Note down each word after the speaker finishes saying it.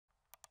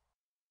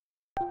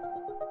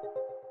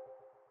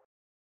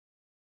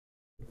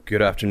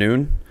Good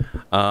afternoon.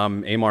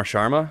 I'm Amar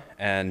Sharma,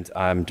 and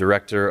I'm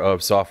Director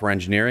of Software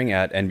Engineering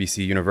at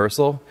NBC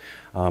Universal.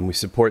 We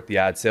support the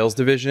ad sales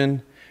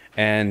division,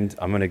 and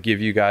I'm going to give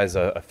you guys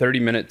a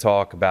 30-minute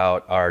talk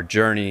about our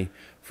journey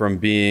from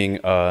being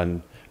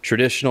a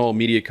traditional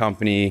media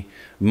company,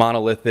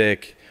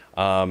 monolithic,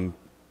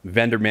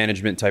 vendor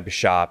management type of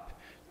shop,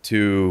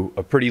 to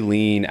a pretty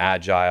lean,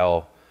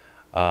 agile,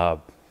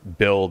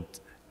 build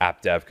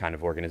app dev kind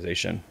of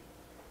organization.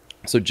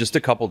 So just a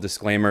couple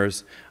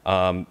disclaimers.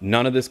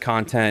 None of this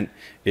content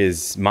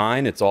is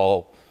mine. It's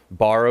all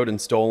borrowed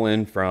and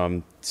stolen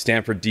from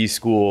Stanford D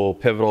School,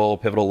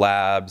 Pivotal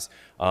Labs,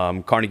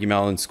 Carnegie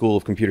Mellon School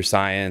of Computer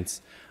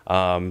Science,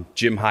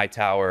 Jim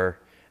Hightower,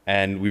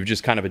 and we've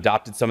just kind of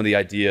adopted some of the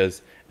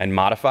ideas and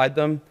modified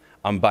them.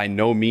 I'm by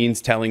no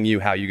means telling you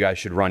how you guys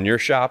should run your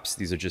shops.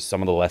 These are just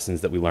some of the lessons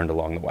that we learned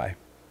along the way.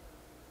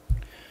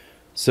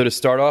 So to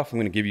start off, I'm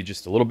going to give you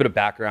just a little bit of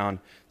background,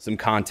 some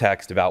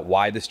context about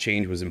why this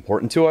change was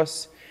important to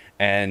us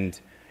and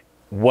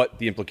what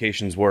the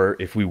implications were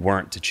if we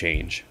weren't to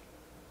change.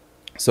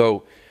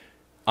 So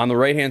on the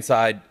right-hand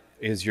side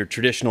is your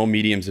traditional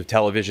mediums of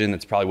television.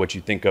 That's probably what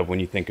you think of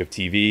when you think of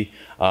TV.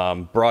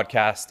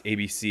 Broadcast,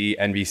 ABC,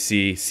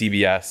 NBC,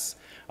 CBS,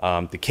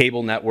 the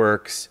cable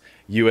networks,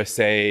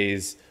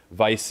 USA's,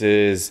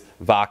 Vice's,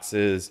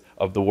 Vox's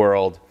of the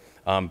world.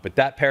 But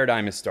that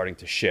paradigm is starting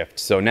to shift.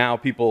 So now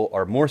people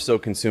are more so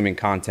consuming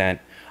content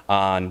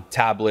on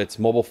tablets,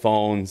 mobile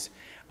phones.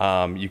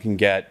 You can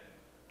get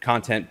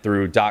content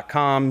through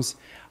 .coms,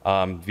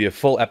 via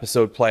full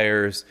episode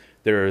players.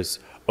 There's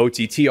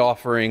OTT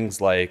offerings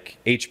like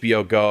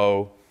HBO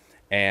Go,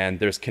 and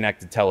there's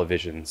connected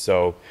television.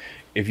 So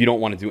if you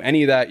don't want to do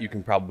any of that, you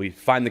can probably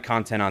find the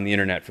content on the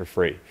internet for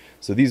free.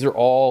 So these are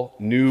all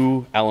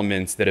new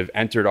elements that have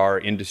entered our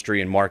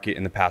industry and market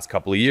in the past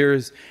couple of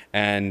years,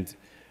 and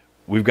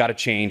we've got to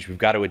change, we've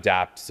got to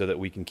adapt so that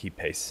we can keep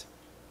pace.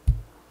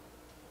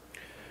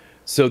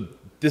 So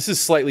this is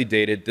slightly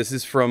dated. This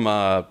is from,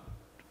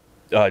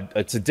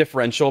 it's a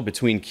differential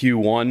between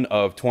Q1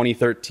 of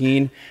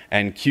 2013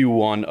 and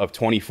Q1 of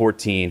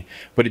 2014,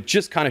 but it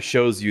just kind of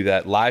shows you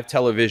that live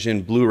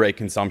television, Blu-ray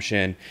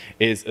consumption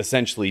is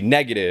essentially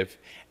negative,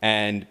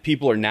 and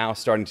people are now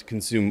starting to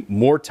consume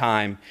more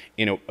time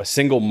in a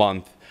single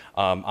month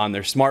on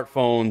their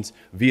smartphones,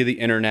 via the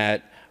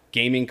internet,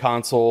 gaming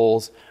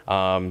consoles,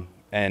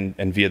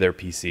 and via their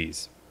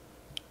PCs.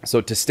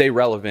 So to stay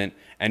relevant,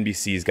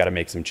 NBC's got to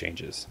make some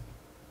changes.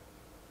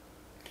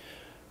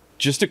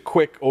 Just a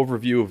quick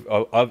overview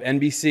of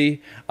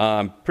NBC.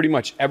 Pretty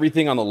much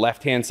everything on the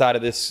left-hand side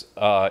of this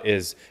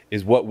is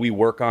what we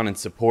work on and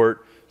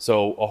support.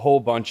 So a whole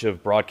bunch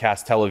of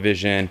broadcast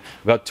television,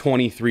 about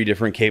 23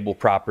 different cable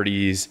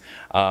properties,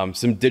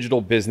 some digital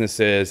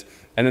businesses,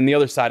 and then the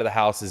other side of the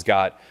house has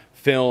got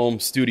film,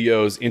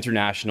 studios,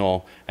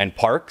 international, and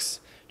parks.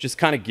 Just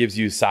kind of gives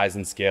you size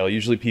and scale.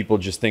 Usually people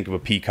just think of a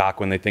peacock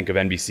when they think of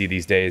NBC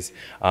these days,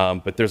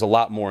 but there's a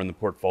lot more in the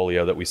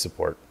portfolio that we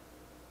support.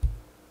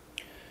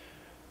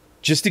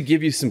 Just to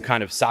give you some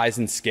kind of size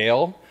and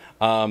scale,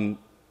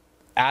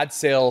 ad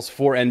sales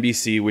for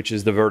NBC, which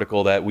is the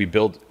vertical that we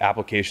build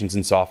applications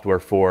and software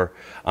for,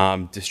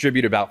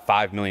 distributed about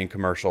 5 million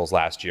commercials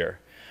last year.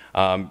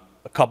 A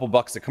couple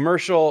bucks a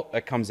commercial,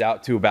 that comes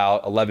out to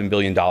about $11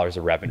 billion of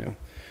revenue.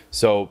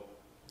 So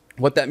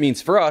what that means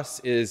for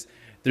us is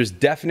there's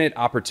definite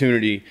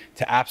opportunity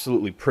to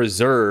absolutely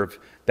preserve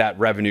that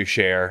revenue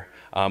share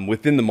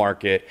within the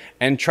market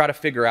and try to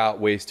figure out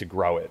ways to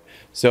grow it.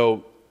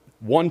 So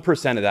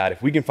 1% of that,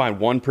 if we can find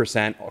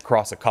 1%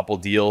 across a couple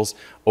deals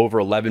over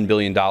 $11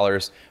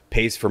 billion,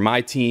 pays for my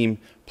team,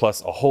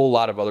 plus a whole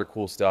lot of other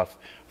cool stuff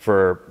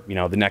for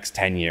the next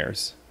 10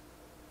 years.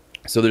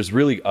 So there's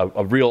really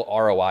a real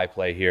ROI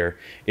play here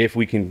if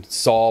we can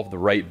solve the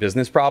right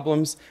business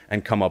problems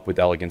and come up with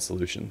elegant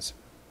solutions.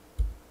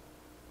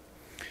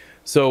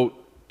 So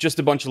just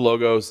a bunch of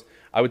logos.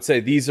 I would say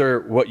these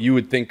are what you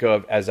would think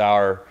of as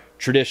our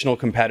traditional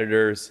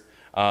competitors,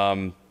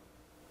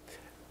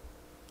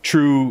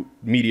 true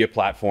media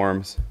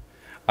platforms.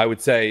 I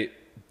would say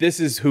this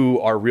is who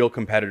our real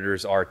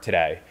competitors are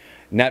today.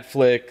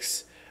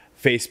 Netflix,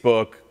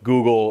 Facebook,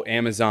 Google,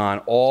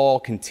 Amazon, all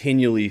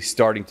continually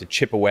starting to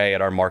chip away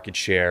at our market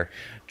share,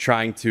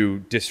 trying to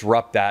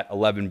disrupt that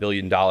 $11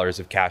 billion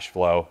of cash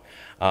flow.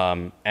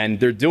 And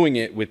they're doing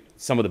it with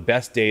some of the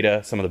best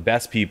data, some of the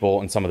best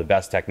people, and some of the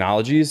best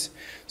technologies.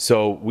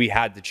 So we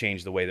had to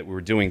change the way that we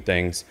were doing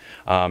things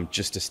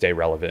just to stay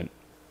relevant.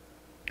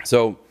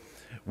 So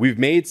we've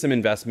made some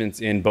investments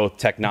in both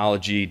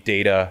technology,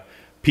 data,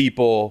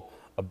 people,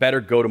 a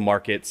better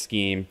go-to-market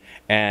scheme,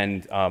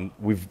 and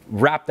we've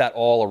wrapped that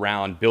all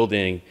around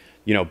building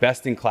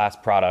best-in-class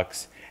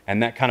products.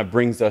 And that kind of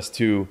brings us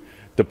to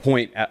the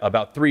point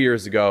about 3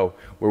 years ago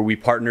where we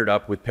partnered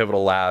up with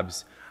Pivotal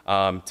Labs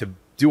to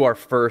do our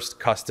first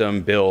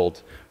custom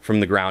build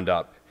from the ground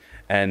up.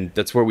 And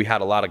that's where we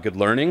had a lot of good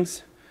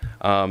learnings.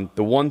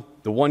 The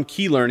one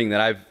key learning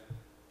that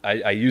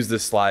I use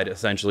this slide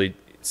essentially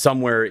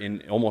somewhere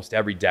in almost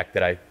every deck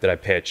that I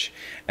pitch,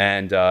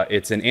 and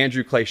it's an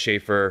Andrew Clay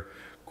Schaefer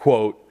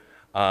quote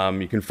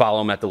You can follow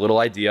them at The Little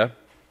Idea.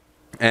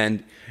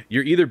 And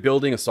you're either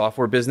building a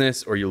software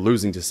business or you're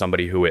losing to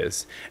somebody who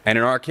is. And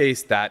in our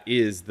case, that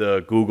is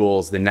the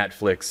Googles, the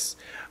Netflix,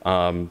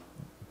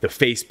 the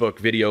Facebook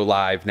video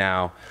live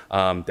now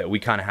that we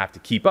kind of have to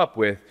keep up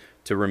with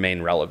to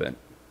remain relevant.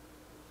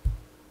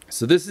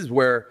 So this is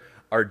where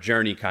our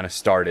journey kind of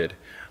started.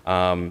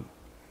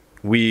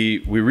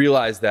 We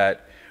realized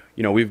that,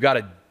 we've got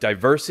a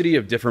diversity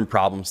of different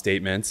problem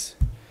statements.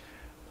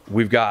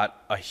 We've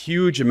got a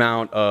huge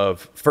amount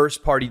of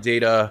first-party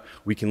data.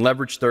 We can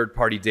leverage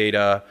third-party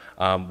data.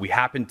 We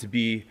happen to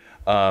be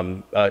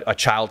a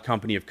child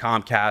company of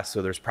Comcast,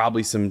 so there's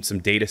probably some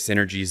data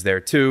synergies there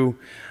too.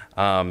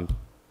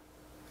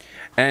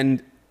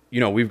 And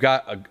we've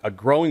got a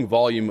growing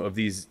volume of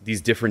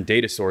these different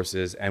data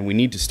sources, and we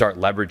need to start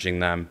leveraging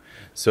them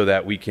so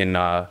that we can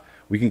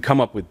come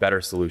up with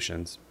better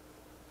solutions.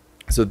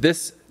 So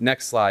this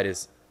next slide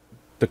is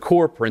the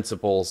core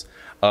principles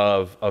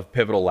of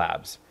Pivotal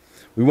Labs.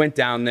 We went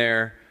down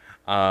there,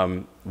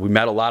 we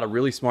met a lot of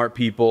really smart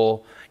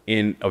people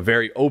in a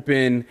very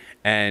open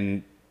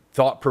and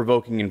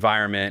thought-provoking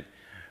environment,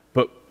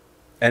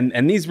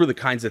 and these were the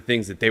kinds of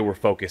things that they were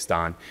focused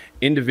on: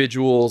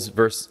 individuals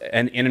versus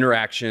and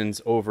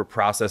interactions over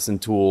process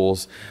and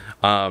tools,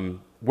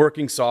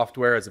 working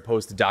software as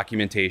opposed to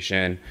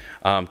documentation,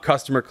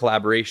 customer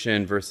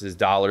collaboration versus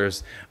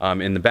dollars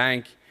in the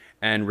bank,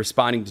 and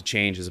responding to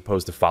change as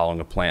opposed to following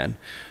a plan.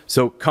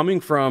 So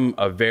coming from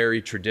a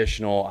very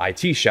traditional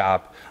IT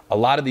shop, a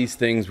lot of these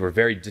things were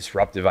very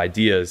disruptive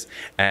ideas.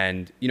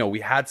 And we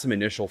had some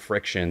initial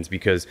frictions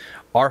because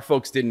our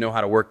folks didn't know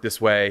how to work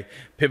this way.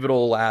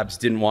 Pivotal Labs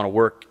didn't want to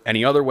work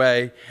any other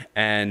way.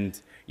 And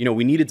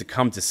we needed to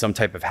come to some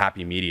type of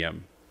happy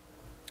medium.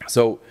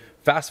 So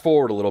fast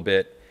forward a little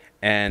bit,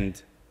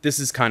 and this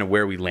is kind of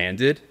where we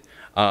landed.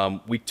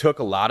 We took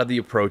a lot of the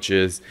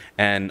approaches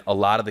and a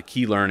lot of the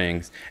key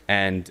learnings,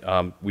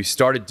 and we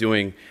started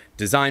doing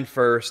design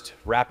first,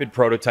 rapid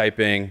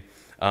prototyping.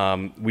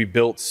 We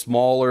built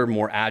smaller,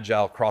 more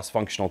agile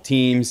cross-functional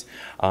teams,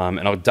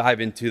 and I'll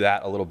dive into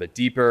that a little bit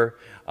deeper.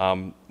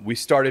 We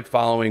started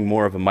following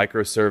more of a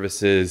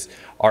microservices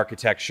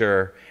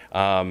architecture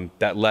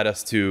that led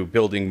us to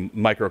building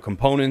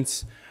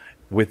micro-components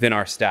within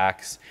our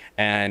stacks,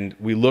 and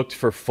we looked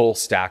for full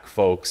stack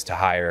folks to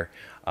hire.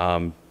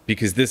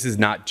 Because this is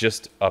not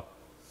just a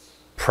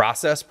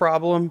process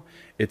problem,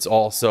 it's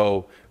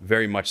also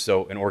very much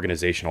so an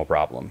organizational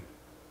problem.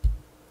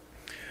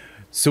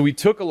 So we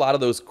took a lot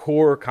of those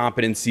core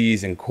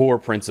competencies and core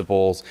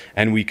principles,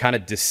 and we kind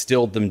of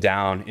distilled them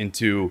down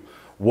into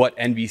what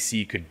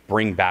NBC could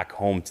bring back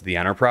home to the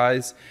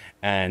enterprise,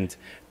 and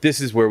this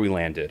is where we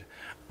landed.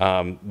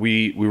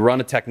 We run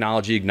a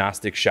technology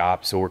agnostic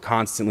shop, so we're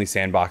constantly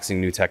sandboxing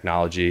new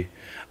technology.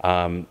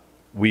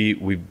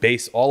 We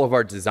base all of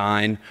our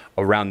design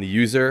around the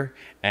user,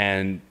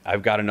 and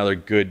I've got another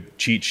good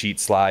cheat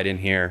sheet slide in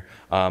here,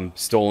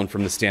 stolen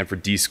from the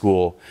Stanford D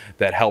School,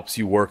 that helps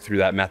you work through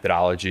that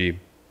methodology.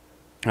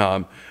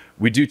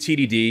 We do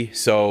TDD,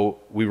 so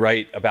we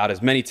write about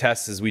as many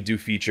tests as we do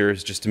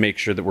features just to make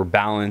sure that we're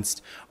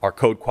balanced, our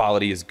code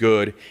quality is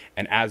good,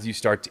 and as you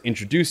start to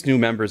introduce new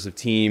members of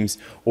teams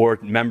or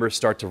members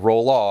start to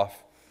roll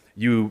off,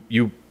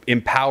 you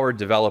empower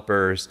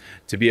developers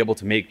to be able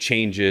to make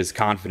changes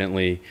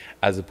confidently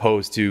as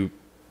opposed to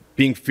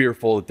being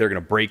fearful that they're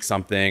going to break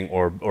something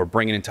or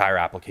bring an entire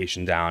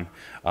application down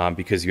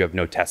because you have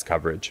no test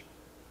coverage.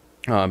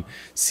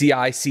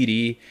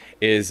 CI/CD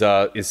is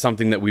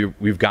something that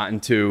we've gotten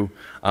to,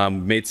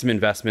 made some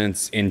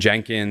investments in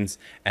Jenkins,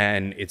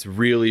 and it's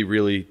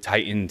really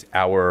tightened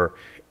our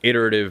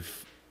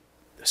iterative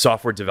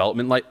software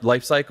development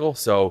life cycle.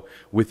 So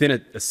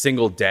within a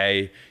single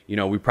day,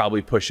 we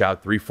probably push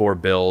out 3-4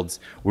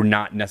 builds. We're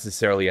not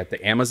necessarily at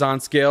the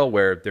Amazon scale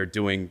where they're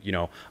doing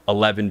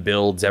 11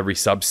 builds every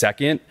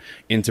sub-second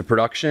into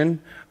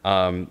production,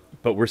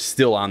 but we're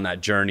still on that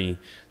journey,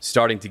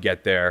 starting to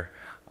get there.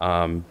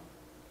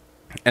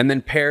 And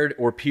then paired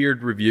or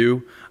peered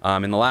review.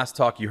 In the last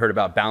talk, you heard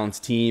about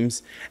balanced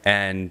teams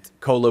and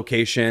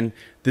co-location.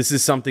 This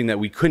is something that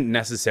we couldn't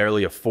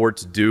necessarily afford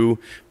to do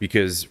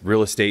because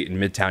real estate in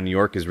Midtown New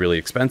York is really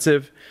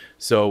expensive.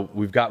 So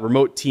we've got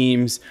remote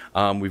teams.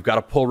 We've got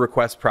a pull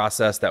request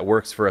process that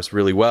works for us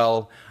really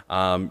well.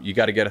 You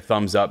got to get a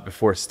thumbs up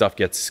before stuff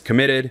gets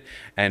committed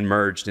and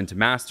merged into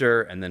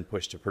master and then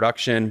pushed to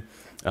production.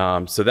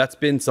 So that's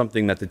been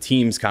something that the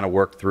teams kind of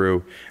worked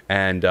through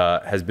and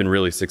has been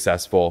really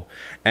successful.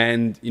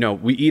 And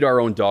we eat our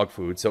own dog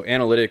food. So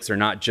analytics are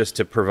not just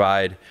to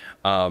provide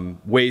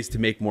ways to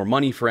make more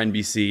money for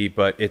NBC,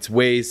 but it's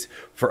ways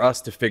for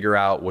us to figure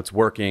out what's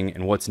working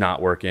and what's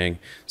not working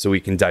so we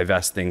can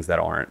divest things that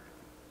aren't.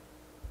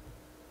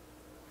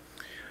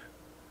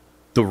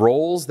 The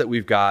roles that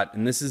we've got,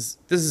 and this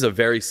is a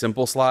very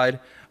simple slide,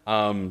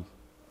 and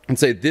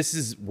say this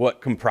is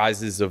what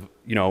comprises of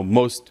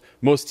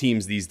most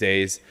teams these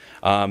days.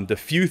 The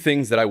few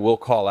things that I will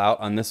call out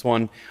on this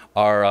one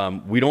are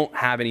we don't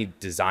have any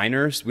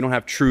designers. We don't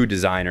have true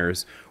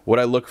designers. What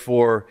I look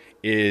for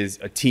is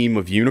a team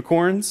of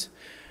unicorns.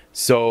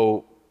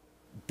 So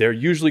they're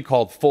usually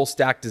called full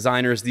stack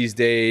designers these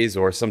days,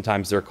 or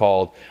sometimes they're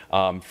called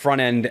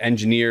front end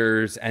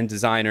engineers and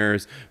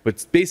designers, but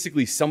it's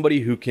basically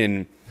somebody who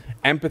can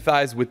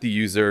empathize with the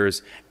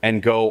users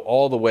and go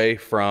all the way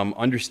from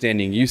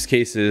understanding use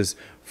cases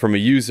from a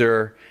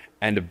user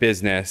and a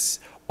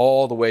business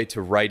all the way to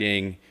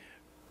writing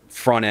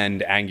front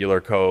end Angular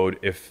code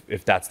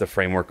if that's the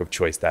framework of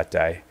choice that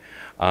day.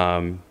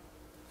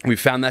 We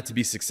found that to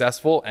be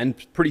successful and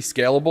pretty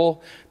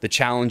scalable. The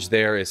challenge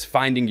there is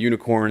finding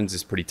unicorns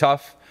is pretty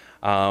tough,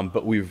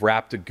 but we've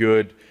wrapped a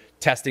good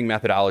testing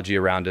methodology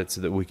around it so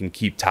that we can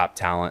keep top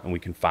talent and we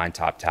can find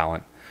top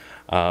talent.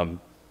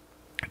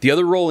 The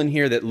other role in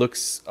here that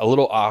looks a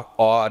little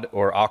odd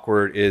or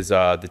awkward is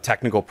the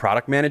technical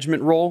product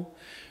management role.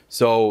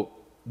 So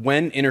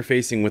when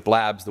interfacing with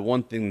labs, the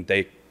one thing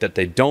that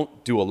they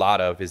don't do a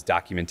lot of is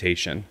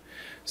documentation.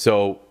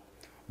 So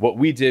what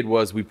we did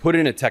was we put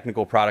in a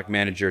technical product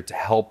manager to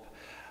help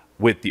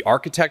with the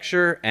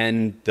architecture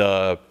and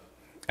the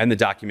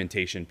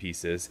documentation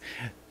pieces.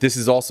 This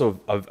is also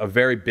a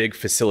very big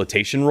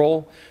facilitation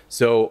role.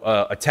 So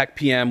a tech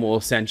PM will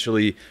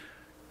essentially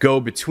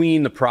go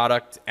between the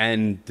product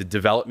and the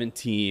development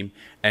team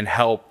and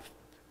help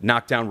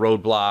knock down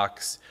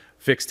roadblocks,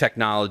 fix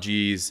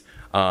technologies,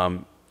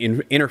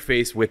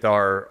 interface with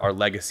our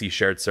legacy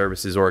shared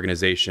services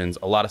organizations,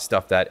 a lot of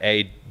stuff that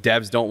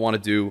devs don't want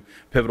to do,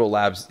 Pivotal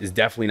Labs is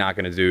definitely not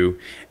going to do,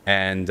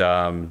 and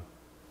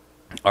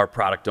our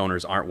product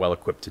owners aren't well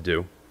equipped to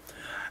do.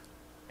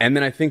 And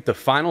then I think the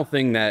final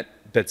thing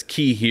that's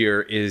key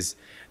here is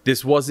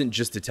this wasn't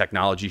just a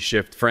technology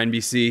shift for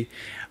NBC,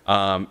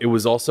 it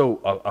was also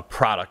a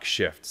product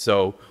shift.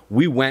 So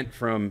we went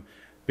from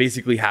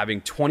basically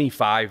having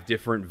 25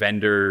 different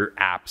vendor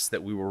apps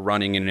that we were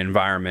running in an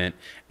environment,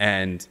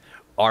 and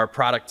our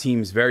product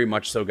teams very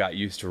much so got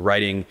used to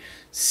writing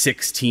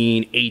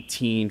 16,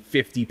 18,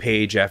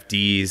 50-page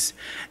FDs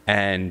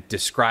and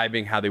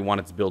describing how they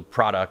wanted to build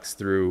products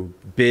through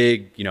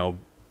big,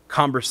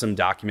 cumbersome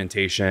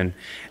documentation.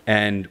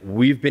 And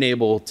we've been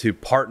able to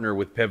partner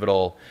with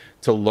Pivotal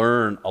to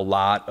learn a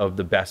lot of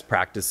the best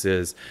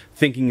practices,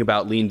 thinking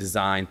about lean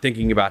design,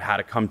 thinking about how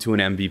to come to an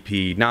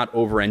MVP, not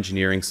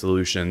over-engineering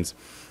solutions.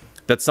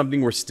 That's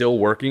something we're still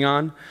working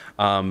on,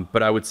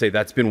 but I would say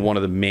that's been one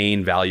of the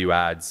main value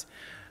adds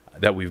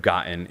that we've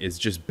gotten, is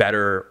just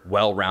better,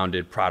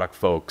 well-rounded product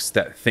folks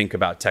that think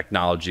about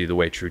technology the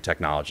way true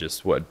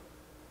technologists would.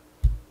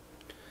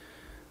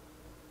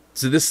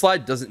 So this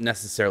slide doesn't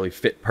necessarily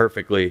fit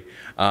perfectly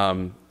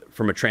from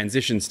a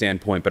transition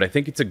standpoint, but I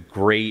think it's a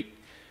great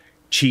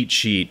cheat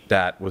sheet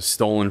that was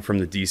stolen from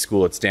the D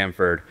School at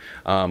Stanford,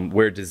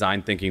 where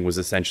design thinking was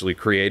essentially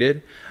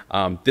created.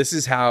 This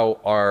is how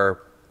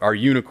our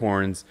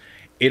unicorns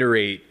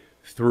iterate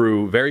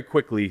very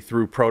quickly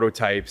through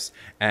prototypes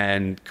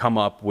and come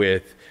up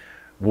with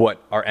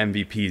what our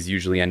MVPs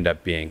usually end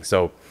up being.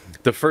 So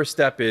the first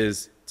step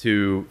is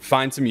to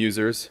find some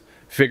users,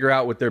 figure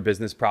out what their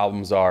business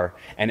problems are,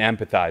 and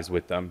empathize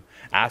with them.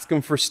 Ask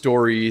them for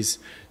stories.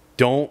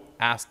 Don't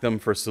ask them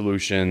for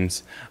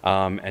solutions,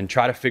 and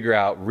try to figure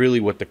out really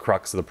what the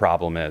crux of the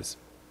problem is.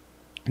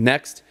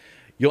 Next,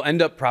 you'll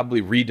end up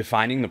probably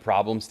redefining the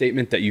problem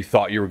statement that you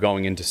thought you were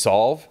going in to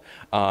solve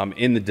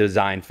in the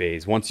design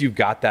phase. Once you've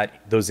got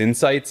those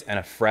insights and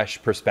a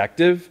fresh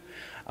perspective,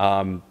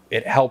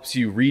 it helps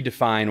you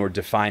redefine or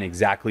define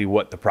exactly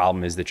what the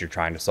problem is that you're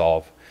trying to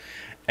solve.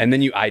 And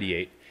then you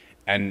ideate.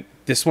 And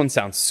this one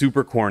sounds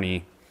super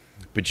corny,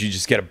 but you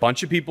just get a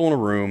bunch of people in a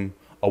room,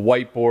 a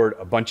whiteboard,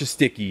 a bunch of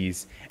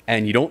stickies,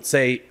 and you don't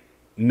say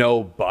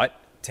no but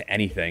to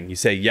anything. You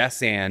say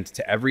yes and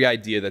to every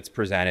idea that's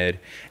presented,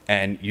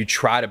 and you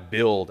try to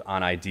build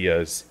on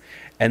ideas.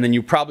 And then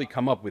you probably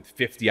come up with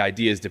 50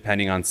 ideas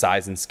depending on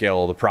size and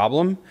scale of the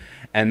problem.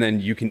 And then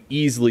you can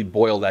easily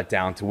boil that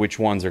down to which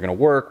ones are going to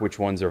work, which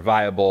ones are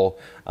viable.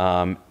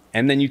 And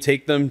then you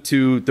take them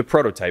to the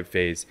prototype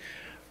phase.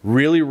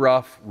 Really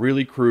rough,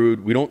 really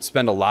crude. We don't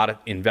spend a lot of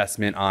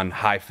investment on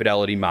high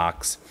fidelity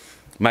mocks.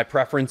 My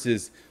preference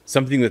is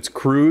something that's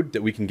crude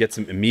that we can get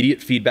some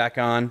immediate feedback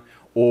on,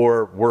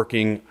 or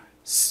working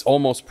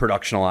almost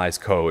productionalized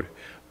code.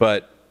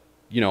 But,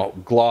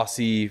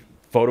 glossy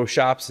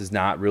Photoshops is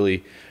not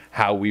really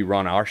how we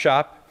run our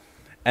shop.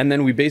 And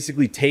then we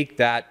basically take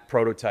that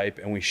prototype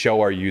and we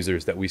show our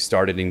users that we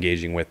started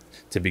engaging with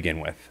to begin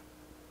with.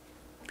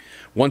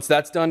 Once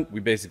that's done, we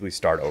basically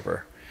start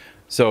over.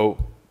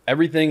 So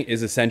everything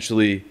is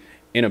essentially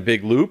in a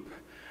big loop.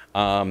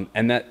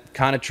 And that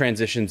kind of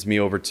transitions me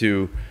over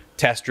to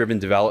test-driven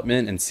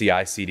development and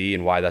CI/CD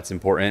and why that's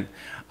important.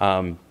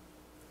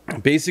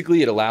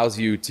 Basically, it allows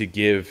you to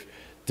give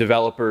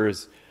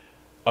developers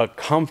a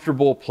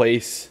comfortable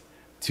place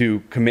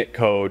to commit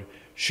code.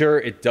 Sure,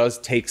 it does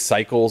take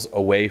cycles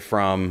away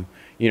from,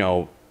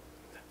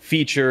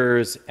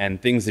 features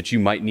and things that you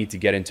might need to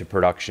get into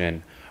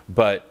production,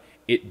 but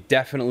it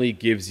definitely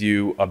gives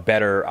you a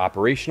better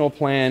operational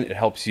plan. It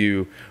helps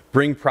you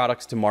bring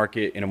products to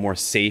market in a more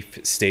safe,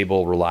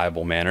 stable,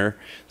 reliable manner.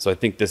 So I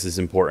think this is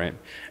important.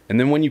 And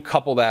then when you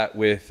couple that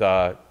with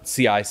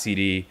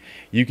CI/CD,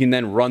 you can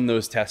then run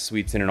those test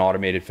suites in an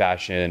automated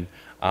fashion.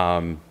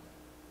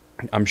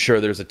 I'm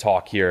sure there's a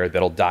talk here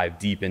that'll dive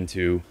deep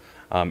into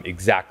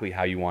exactly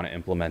how you want to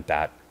implement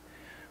that.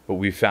 But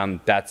we've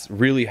found that's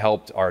really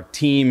helped our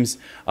teams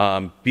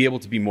be able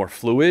to be more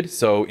fluid.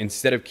 So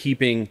instead of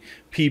keeping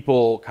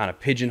people kind of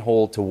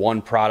pigeonholed to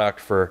one product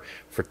for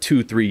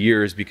 2-3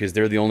 years because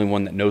they're the only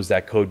one that knows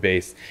that code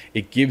base,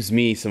 it gives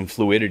me some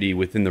fluidity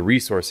within the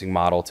resourcing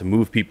model to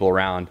move people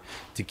around,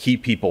 to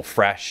keep people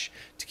fresh,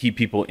 to keep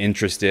people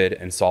interested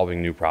in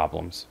solving new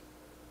problems.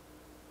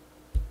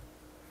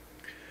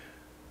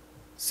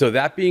 So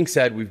that being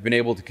said, we've been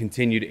able to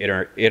continue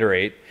to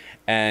iterate,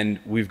 and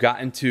we've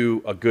gotten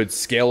to a good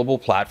scalable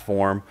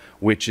platform,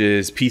 which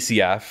is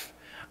PCF.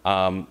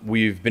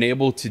 We've been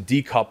able to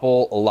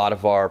decouple a lot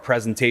of our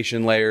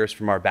presentation layers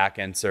from our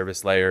back-end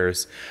service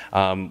layers.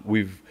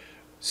 We've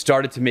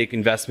started to make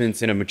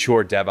investments in a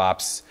mature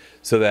DevOps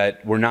so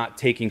that we're not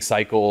taking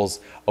cycles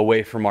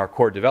away from our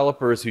core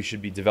developers who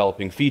should be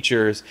developing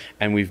features,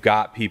 and we've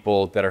got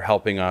people that are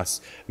helping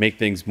us make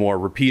things more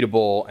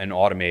repeatable and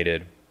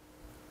automated.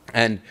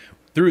 And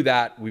through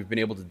that, we've been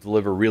able to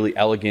deliver really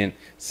elegant,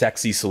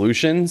 sexy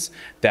solutions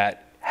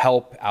that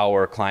help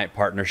our client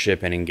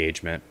partnership and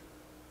engagement.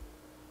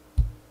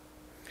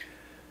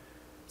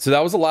 So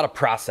that was a lot of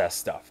process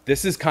stuff.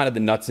 This is kind of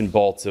the nuts and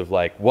bolts of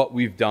like what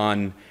we've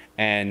done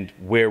and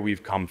where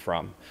we've come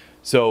from.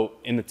 So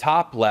in the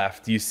top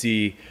left, you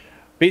see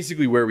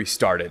basically where we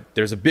started.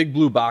 There's a big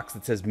blue box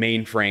that says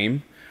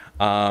mainframe.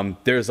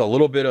 There's a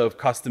little bit of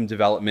custom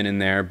development in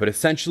there, but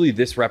essentially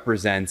this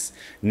represents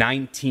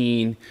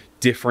 19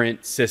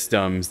 different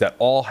systems that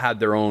all had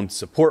their own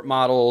support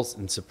models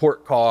and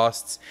support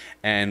costs,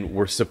 and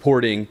were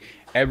supporting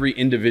every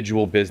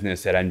individual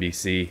business at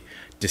NBC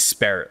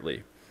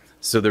disparately.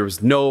 So there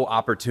was no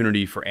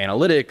opportunity for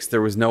analytics,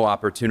 there was no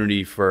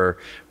opportunity for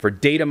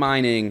data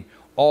mining.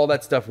 All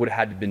that stuff would have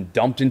had to been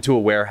dumped into a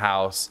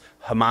warehouse,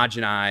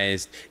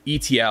 homogenized,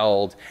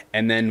 ETL'd,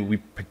 and then we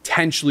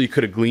potentially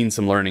could have gleaned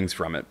some learnings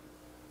from it.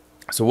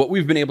 So what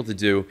we've been able to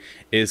do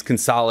is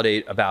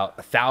consolidate about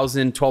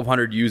 1,000,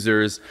 1,200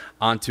 users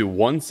onto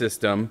one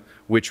system,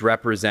 which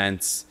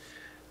represents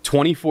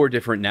 24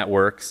 different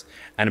networks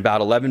and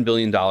about $11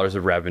 billion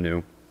of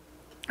revenue.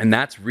 And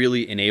that's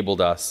really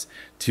enabled us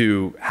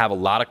to have a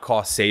lot of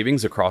cost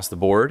savings across the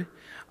board.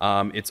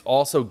 It's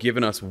also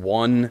given us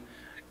one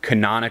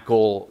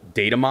canonical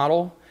data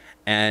model,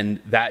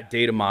 and that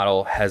data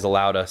model has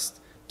allowed us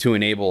to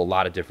enable a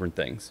lot of different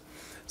things.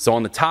 So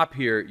on the top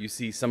here, you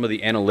see some of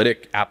the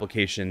analytic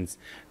applications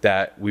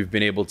that we've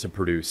been able to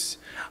produce.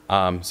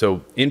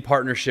 So in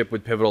partnership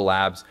with Pivotal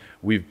Labs,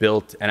 we've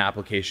built an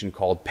application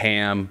called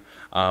PAM.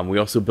 We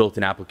also built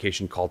an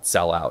application called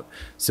Sellout.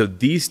 So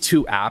these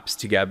two apps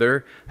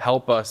together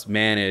help us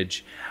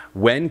manage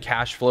when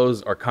cash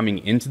flows are coming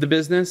into the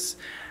business,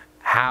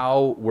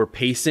 how we're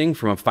pacing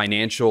from a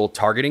financial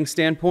targeting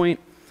standpoint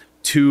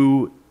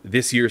to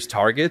this year's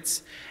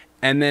targets,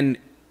 and then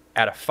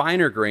at a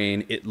finer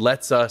grain, it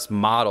lets us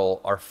model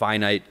our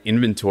finite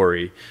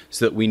inventory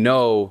so that we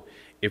know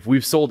if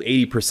we've sold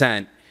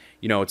 80%,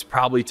 it's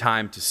probably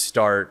time to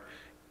start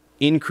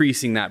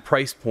increasing that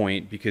price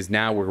point because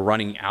now we're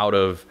running out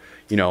of,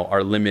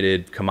 our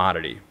limited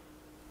commodity.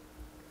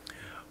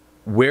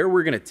 Where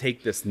we're going to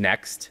take this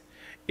next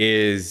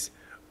is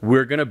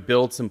we're going to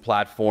build some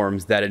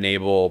platforms that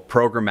enable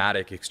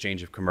programmatic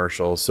exchange of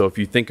commercials. So if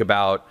you think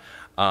about,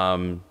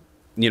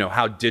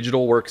 how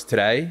digital works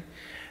today,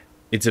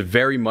 it's a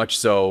very much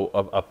so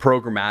a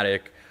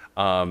programmatic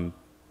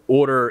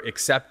order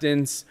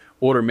acceptance,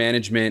 order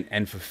management,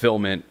 and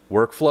fulfillment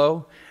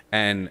workflow.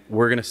 And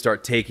we're going to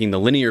start taking the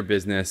linear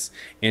business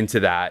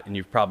into that. And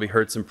you've probably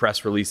heard some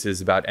press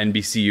releases about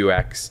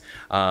NBCUX.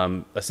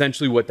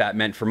 Essentially what that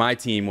meant for my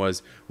team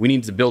was we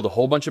needed to build a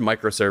whole bunch of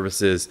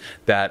microservices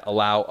that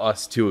allow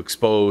us to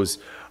expose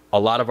a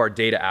lot of our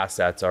data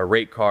assets, our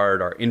rate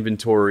card, our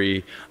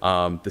inventory,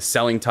 the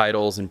selling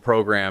titles and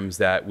programs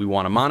that we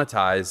want to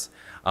monetize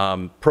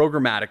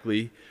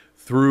programmatically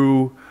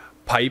through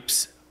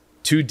pipes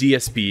to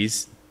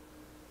DSPs.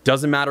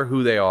 Doesn't matter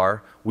who they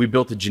are. We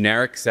built a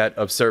generic set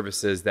of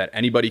services that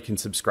anybody can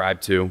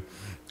subscribe to,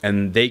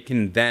 and they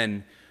can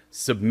then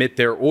submit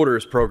their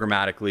orders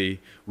programmatically.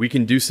 We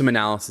can do some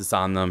analysis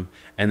on them,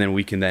 and then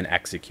we can then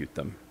execute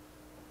them.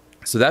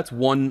 So that's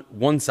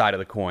one side of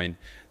the coin.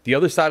 The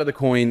other side of the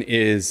coin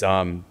is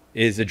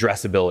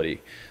addressability.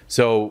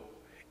 So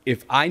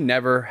if I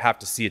never have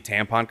to see a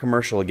tampon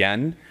commercial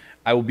again,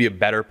 I will be a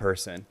better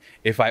person.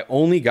 If I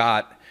only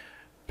got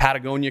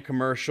Patagonia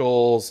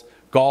commercials,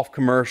 golf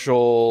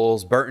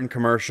commercials, Burton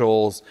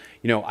commercials,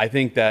 I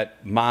think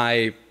that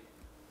my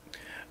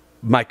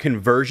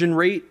conversion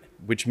rate,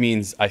 which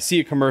means I see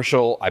a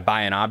commercial, I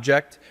buy an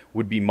object,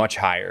 would be much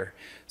higher.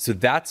 So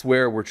that's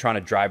where we're trying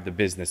to drive the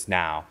business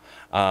now.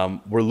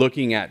 We're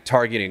looking at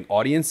targeting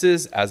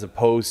audiences as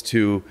opposed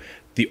to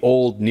the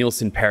old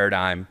Nielsen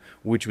paradigm,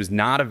 which was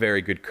not a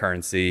very good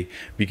currency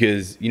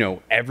because,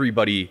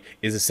 everybody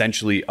is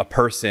essentially a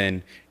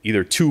person,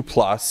 either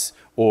 2+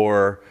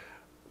 or,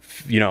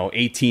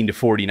 18 to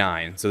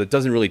 49. So that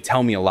doesn't really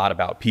tell me a lot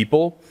about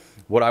people.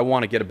 What I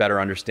want to get a better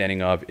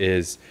understanding of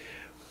is,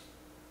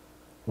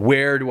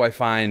 where do I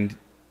find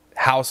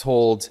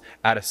households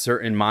at a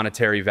certain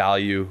monetary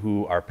value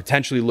who are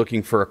potentially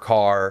looking for a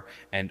car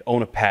and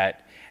own a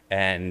pet,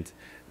 and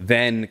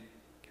then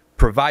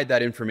provide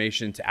that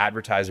information to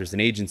advertisers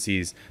and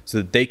agencies so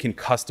that they can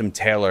custom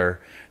tailor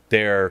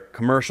their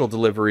commercial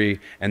delivery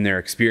and their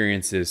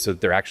experiences so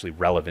that they're actually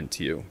relevant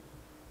to you.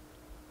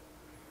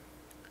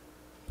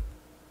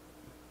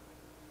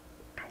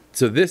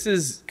 So this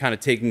is kind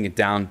of taking it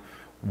down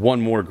one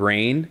more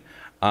grain.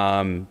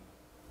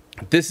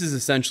 This is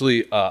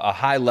essentially a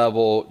high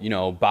level,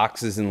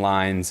 boxes and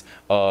lines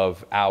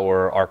of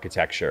our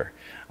architecture.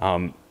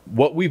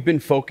 What we've been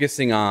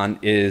focusing on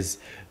is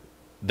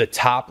the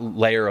top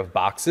layer of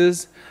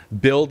boxes,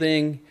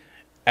 building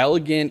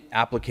elegant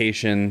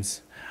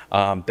applications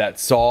that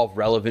solve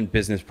relevant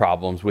business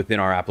problems within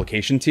our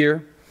application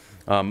tier.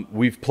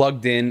 We've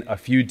plugged in a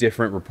few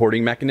different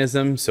reporting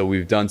mechanisms. So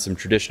we've done some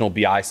traditional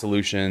BI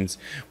solutions.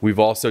 We've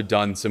also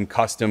done some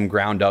custom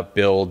ground up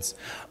builds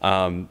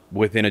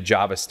within a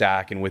Java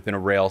stack and within a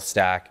Rails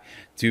stack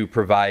to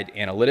provide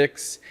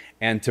analytics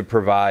and to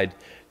provide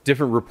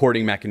different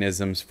reporting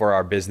mechanisms for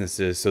our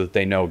businesses so that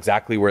they know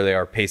exactly where they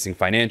are pacing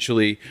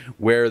financially,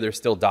 where there's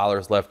still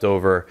dollars left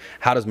over,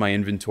 how does my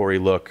inventory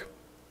look.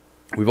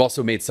 We've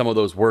also made some of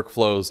those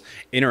workflows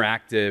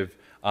interactive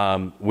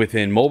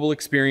within mobile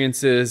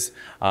experiences.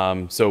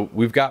 So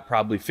we've got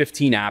probably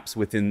 15 apps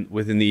within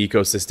the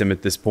ecosystem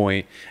at this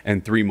point,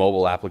 and 3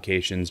 mobile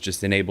applications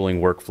just enabling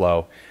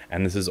workflow.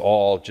 And this is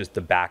all just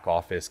the back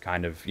office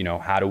kind of,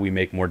 how do we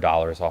make more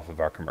dollars off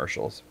of our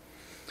commercials?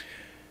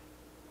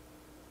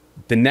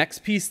 The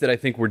next piece that I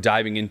think we're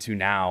diving into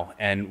now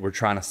and we're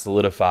trying to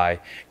solidify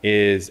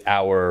is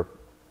our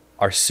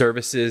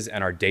services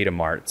and our data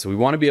mart. So we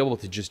want to be able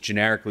to just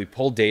generically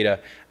pull data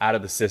out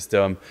of the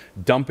system,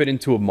 dump it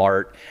into a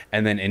mart,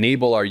 and then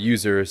enable our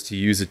users to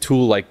use a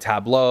tool like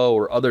Tableau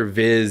or other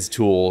viz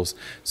tools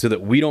so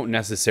that we don't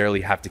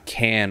necessarily have to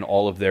can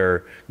all of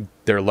their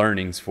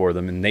learnings for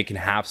them, and they can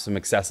have some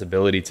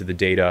accessibility to the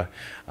data,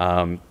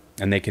 and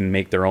they can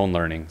make their own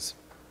learnings.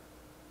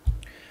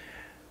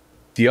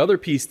 The other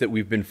piece that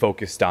we've been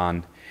focused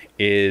on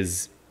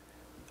is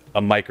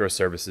a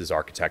microservices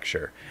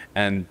architecture,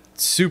 and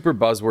super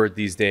buzzword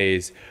these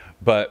days,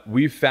 but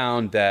we've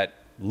found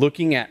that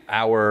looking at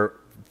our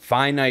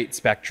finite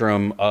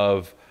spectrum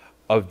of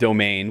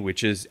domain,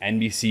 which is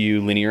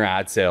NBCU linear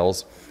ad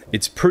sales,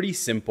 it's pretty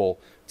simple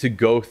to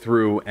go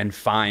through and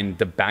find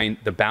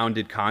the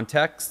bounded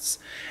contexts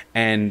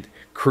and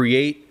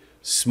create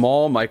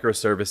small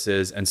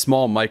microservices and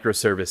small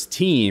microservice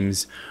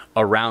teams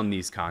around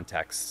these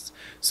contexts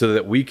so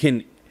that we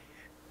can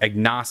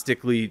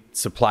agnostically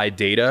supply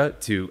data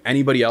to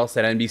anybody else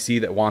at NBC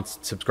that wants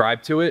to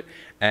subscribe to it.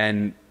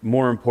 And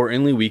more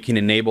importantly, we can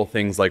enable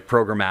things like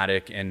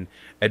programmatic and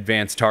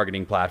advanced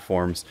targeting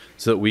platforms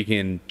so that we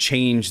can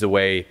change the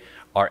way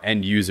our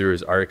end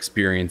users are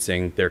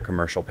experiencing their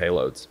commercial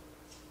payloads.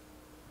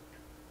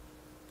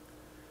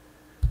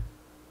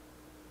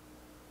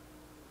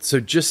 So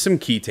just some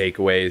key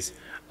takeaways.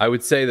 I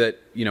would say that,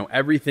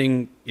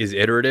 everything is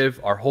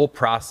iterative. Our whole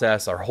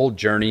process, our whole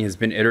journey has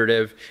been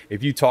iterative.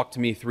 If you talked to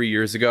me 3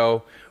 years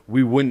ago,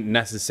 we wouldn't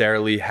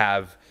necessarily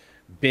have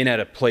been at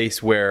a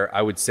place where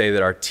I would say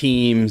that our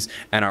teams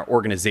and our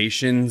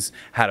organizations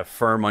had a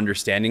firm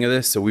understanding of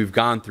this. So we've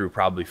gone through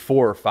probably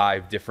 4 or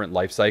 5 different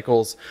life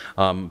cycles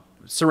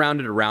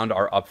surrounded around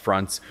our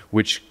upfronts,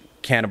 which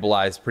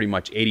cannibalize pretty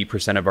much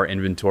 80% of our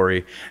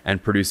inventory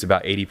and produce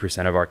about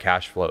 80% of our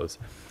cash flows.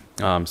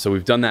 So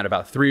we've done that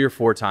about 3 or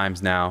 4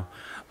 times now.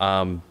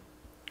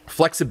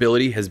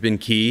 Flexibility has been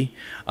key,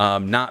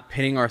 not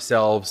pinning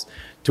ourselves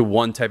to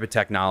one type of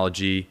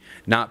technology,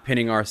 not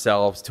pinning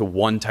ourselves to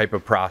one type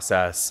of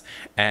process,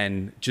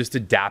 and just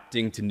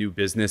adapting to new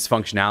business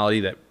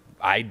functionality that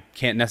I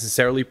can't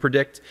necessarily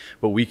predict,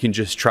 but we can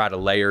just try to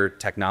layer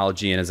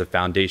technology in as a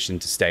foundation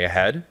to stay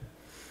ahead.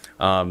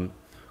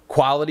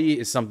 Quality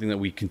is something that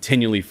we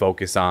continually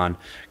focus on,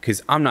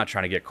 because I'm not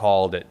trying to get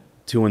called at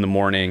 2 in the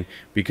morning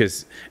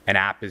because an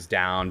app is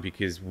down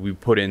because we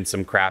put in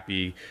some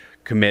crappy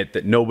commit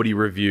that nobody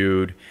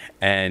reviewed,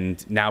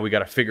 and now we got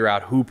to figure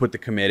out who put the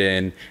commit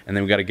in, and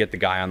then we got to get the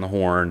guy on the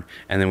horn,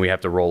 and then we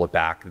have to roll it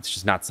back. It's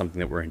just not something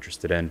that we're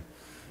interested in.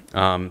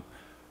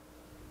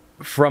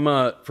 From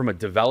a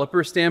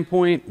developer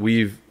standpoint,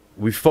 we've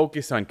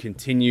focused on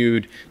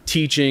continued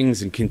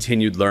teachings and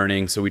continued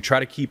learning. So we try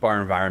to keep our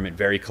environment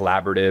very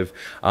collaborative.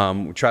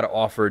 We try to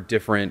offer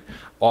different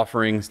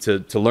offerings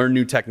to learn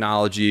new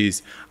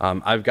technologies.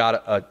 I've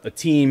got a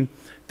team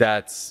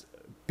that's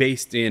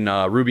based in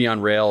Ruby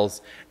on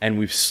Rails, and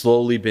we've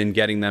slowly been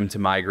getting them to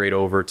migrate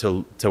over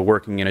to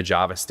working in a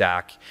Java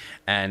stack.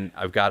 And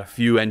I've got a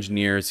few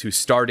engineers who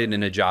started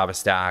in a Java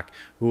stack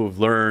who have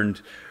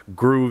learned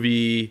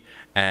Groovy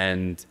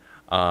and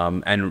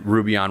and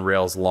Ruby on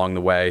Rails along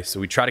the way. So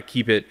we try to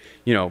keep it,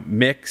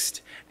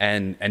 mixed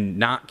and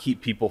not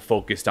keep people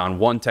focused on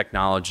one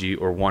technology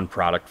or one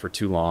product for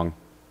too long.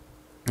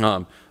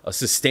 A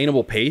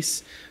sustainable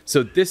pace.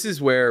 So this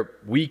is where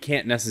we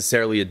can't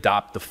necessarily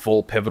adopt the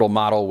full pivotal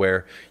model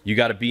where you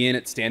got to be in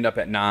it, stand up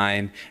at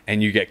 9,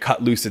 and you get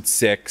cut loose at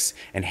 6,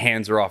 and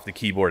hands are off the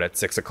keyboard at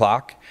 6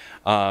 o'clock.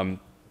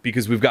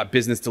 Because we've got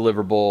business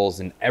deliverables,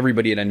 and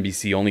everybody at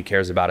NBC only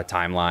cares about a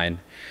timeline.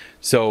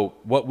 So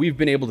what we've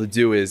been able to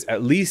do is,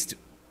 at least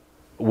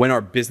when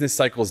our business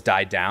cycles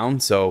die down,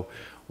 so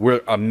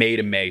we're a May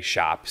to May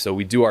shop. So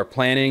we do our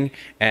planning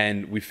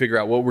and we figure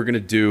out what we're going to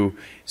do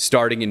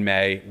starting in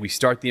May. We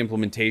start the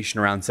implementation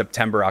around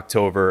September,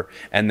 October,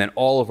 and then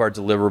all of our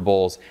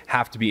deliverables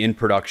have to be in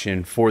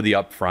production for the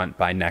upfront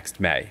by next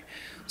May.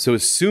 So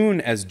as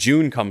soon as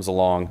June comes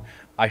along,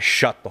 I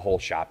shut the whole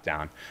shop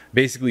down.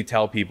 Basically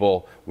tell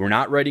people we're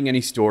not writing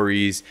any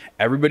stories.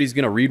 Everybody's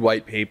going to read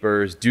white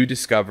papers, do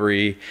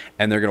discovery,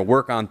 and they're going to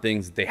work on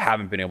things that they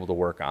haven't been able to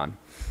work on.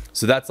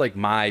 So that's like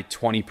my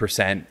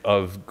 20%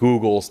 of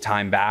Google's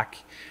time back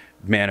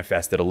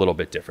manifested a little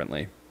bit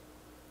differently.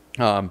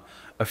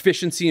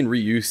 Efficiency and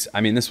reuse,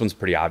 I mean, this one's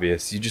pretty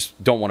obvious. You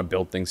just don't want to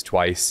build things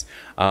twice.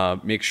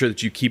 Make sure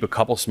that you keep a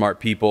couple smart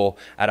people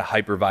at a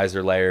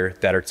hypervisor layer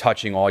that are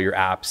touching all your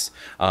apps,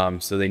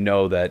 so they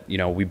know that,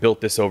 we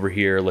built this over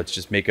here, let's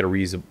just make it a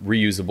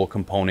reusable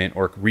component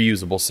or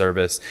reusable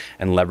service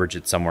and leverage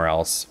it somewhere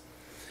else.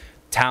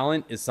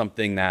 Talent is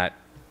something that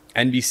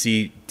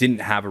NBC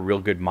didn't have a real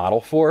good model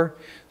for.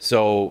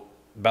 So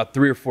about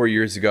 3 or 4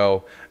 years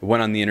ago, I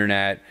went on the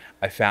internet,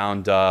 I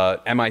found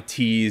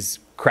MIT's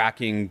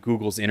cracking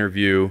Google's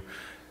interview,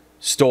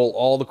 stole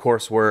all the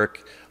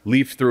coursework,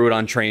 leafed through it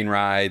on train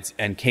rides,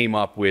 and came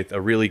up with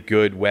a really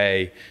good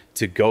way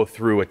to go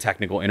through a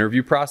technical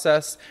interview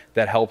process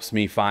that helps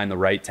me find the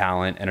right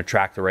talent and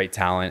attract the right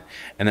talent.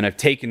 And then I've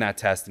taken that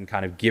test and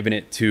kind of given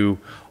it to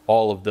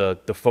all of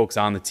the folks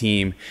on the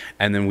team.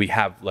 And then we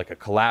have like a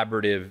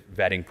collaborative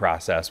vetting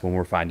process when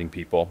we're finding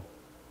people.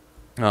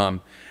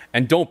 And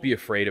don't be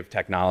afraid of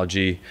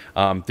technology.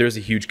 There's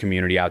a huge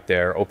community out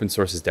there. Open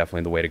source is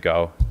definitely the way to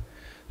go.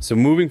 So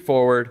moving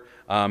forward,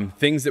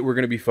 things that we're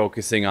going to be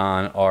focusing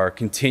on are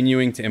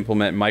continuing to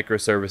implement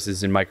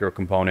microservices and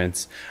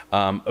microcomponents,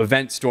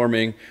 event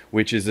storming,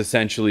 which is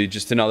essentially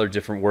just another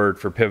different word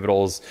for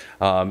Pivotal's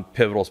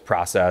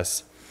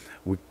process.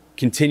 We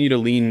continue to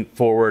lean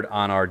forward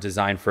on our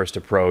design-first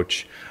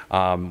approach. We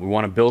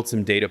want to build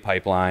some data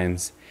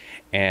pipelines,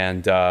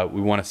 and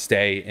we want to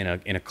stay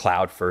in a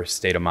cloud-first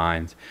state of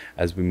mind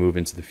as we move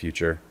into the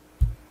future.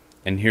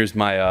 And here's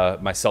my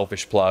my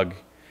selfish plug.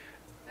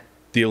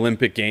 The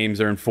Olympic Games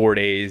are in 4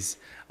 days.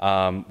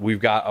 We've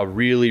got a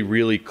really,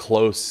 really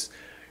close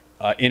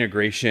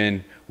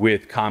integration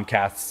with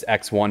Comcast's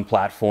X1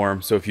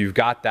 platform. So if you've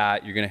got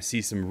that, you're gonna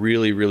see some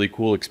really, really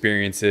cool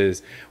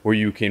experiences where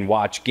you can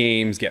watch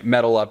games, get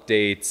medal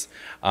updates.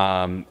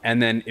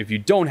 And then if you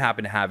don't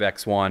happen to have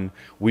X1,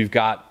 we've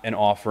got an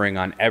offering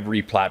on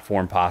every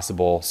platform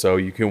possible. So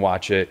you can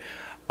watch it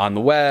on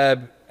the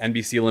web,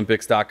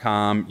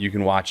 NBCOlympics.com. You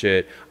can watch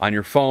it on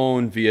your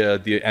phone via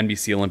the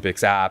NBC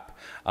Olympics app,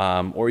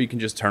 or you can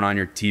just turn on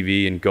your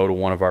TV and go to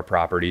one of our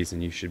properties,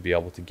 and you should be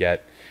able to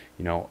get,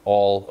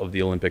 all of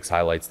the Olympics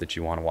highlights that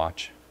you want to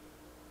watch.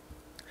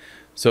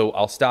 So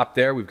I'll stop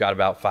there. We've got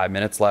about 5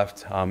 minutes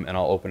left, and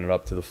I'll open it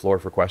up to the floor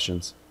for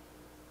questions.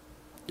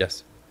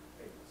 Yes.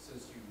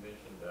 Since you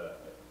mentioned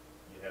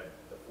you have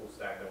the full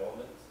stack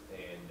development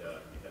and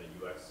you had a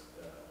UX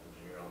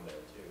engineer on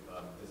there too,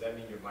 does that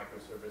mean your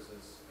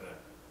microservices kind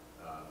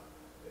of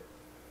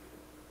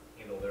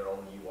handle their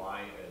own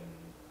UI, and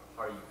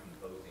how are you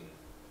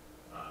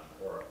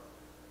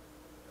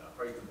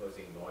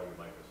composing all your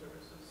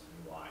microservices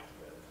UI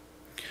together?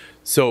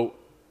 So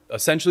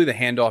essentially the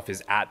handoff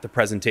is at the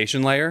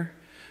presentation layer.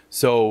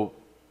 So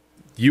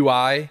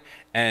UI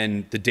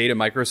and the data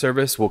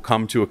microservice will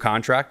come to a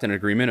contract and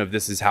agreement of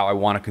this is how I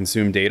want to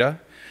consume data.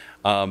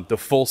 The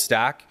full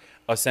stack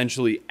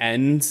essentially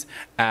ends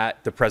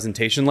at the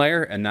presentation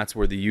layer, and that's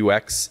where the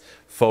UX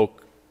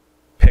folk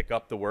pick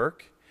up the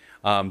work.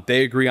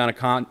 They agree on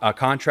a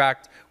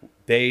contract.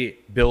 They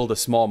build a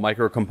small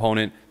micro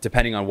component,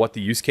 depending on what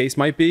the use case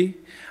might be,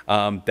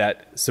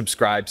 that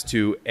subscribes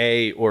to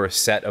a or a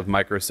set of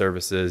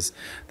microservices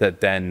that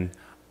then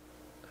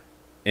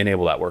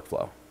enable that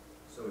workflow.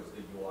 So is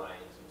the UI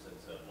in some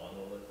sense a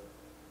monolith?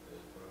 Is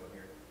what I'm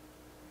here?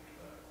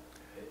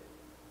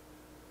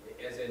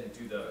 As in,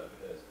 do the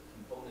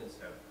components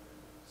have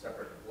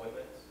separate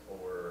deployments,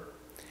 or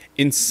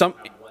in some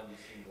have one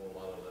single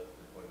monolith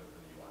deployment for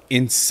the UI?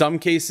 In some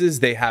cases,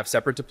 they have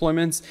separate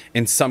deployments.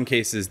 In some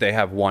cases, they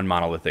have one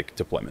monolithic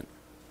deployment.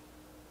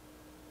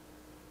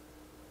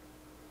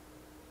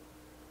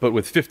 But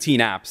with 15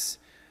 apps,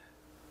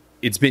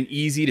 it's been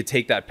easy to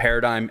take that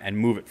paradigm and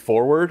move it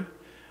forward.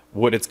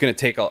 What it's going to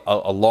take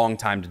a long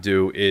time to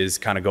do is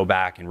kind of go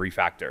back and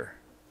refactor.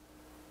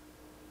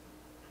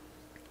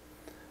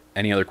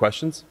 Any other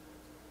questions?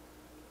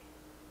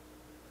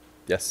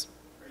 Yes?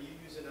 Are you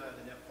using the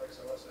Netflix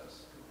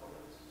OSS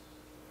components?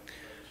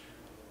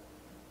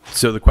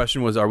 So the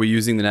question was, are we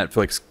using the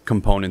Netflix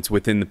components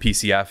within the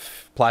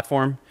PCF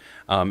platform?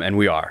 And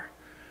we are.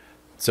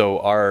 So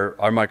our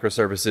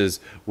microservices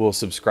will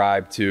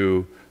subscribe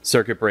to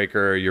circuit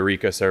breaker,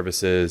 Eureka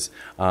services.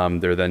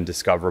 They're then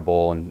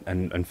discoverable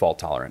and fault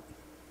tolerant.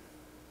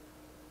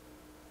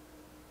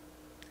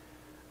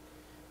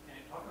 Can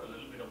you talk a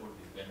little bit about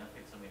the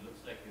benefits? I mean, it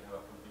looks like you have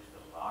accomplished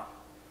a lot.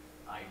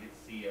 I did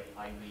see a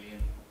 5 million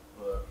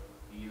per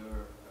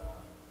year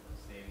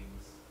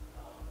savings,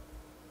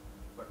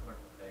 but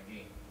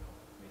again,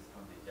 based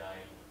on the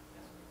agile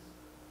aspects,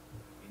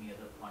 any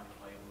other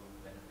quantifiable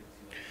benefits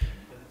you have seen?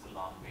 Because it's a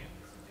long way and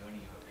it's a journey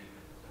you have taken.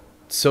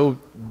 So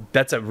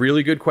that's a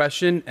really good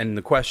question. And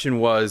the question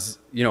was,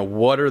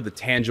 what are the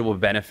tangible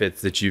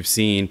benefits that you've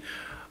seen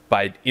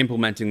by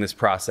implementing this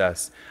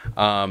process?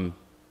 I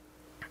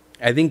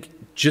think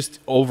just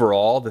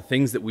overall, the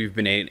things that we've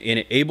been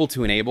able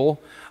to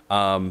enable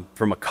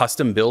from a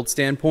custom build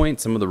standpoint,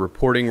 some of the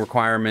reporting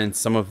requirements,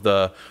 some of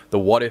the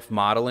what if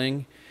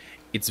modeling,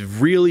 it's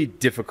really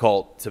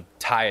difficult to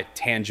tie a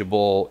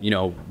tangible,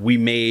 we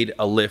made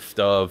a lift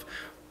of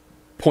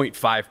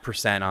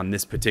 0.5% on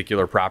this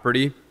particular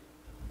property.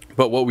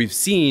 But what we've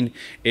seen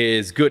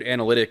is good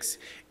analytics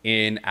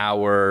in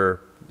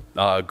our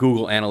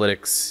Google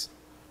Analytics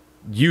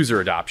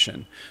user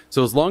adoption.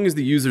 So as long as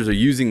the users are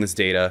using this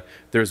data,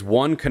 there's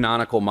one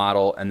canonical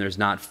model and there's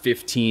not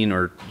 15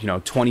 or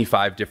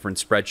 25 different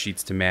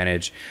spreadsheets to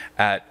manage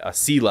at a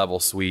C-level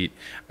suite.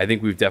 I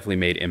think we've definitely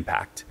made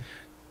impact.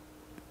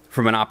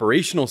 From an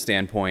operational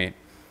standpoint,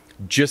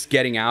 just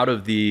getting out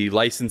of the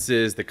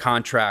licenses, the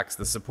contracts,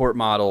 the support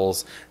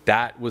models,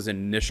 that was an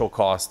initial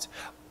cost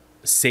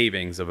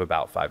savings of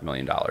about $5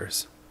 million.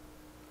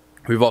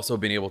 We've also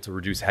been able to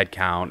reduce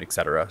headcount, et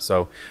cetera.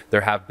 So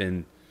there have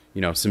been,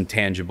 some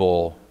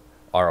tangible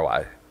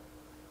ROI.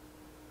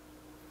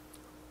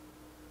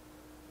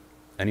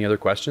 Any other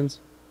questions?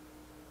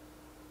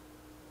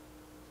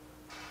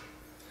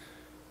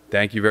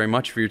 Thank you very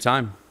much for your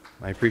time.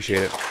 I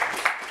appreciate it.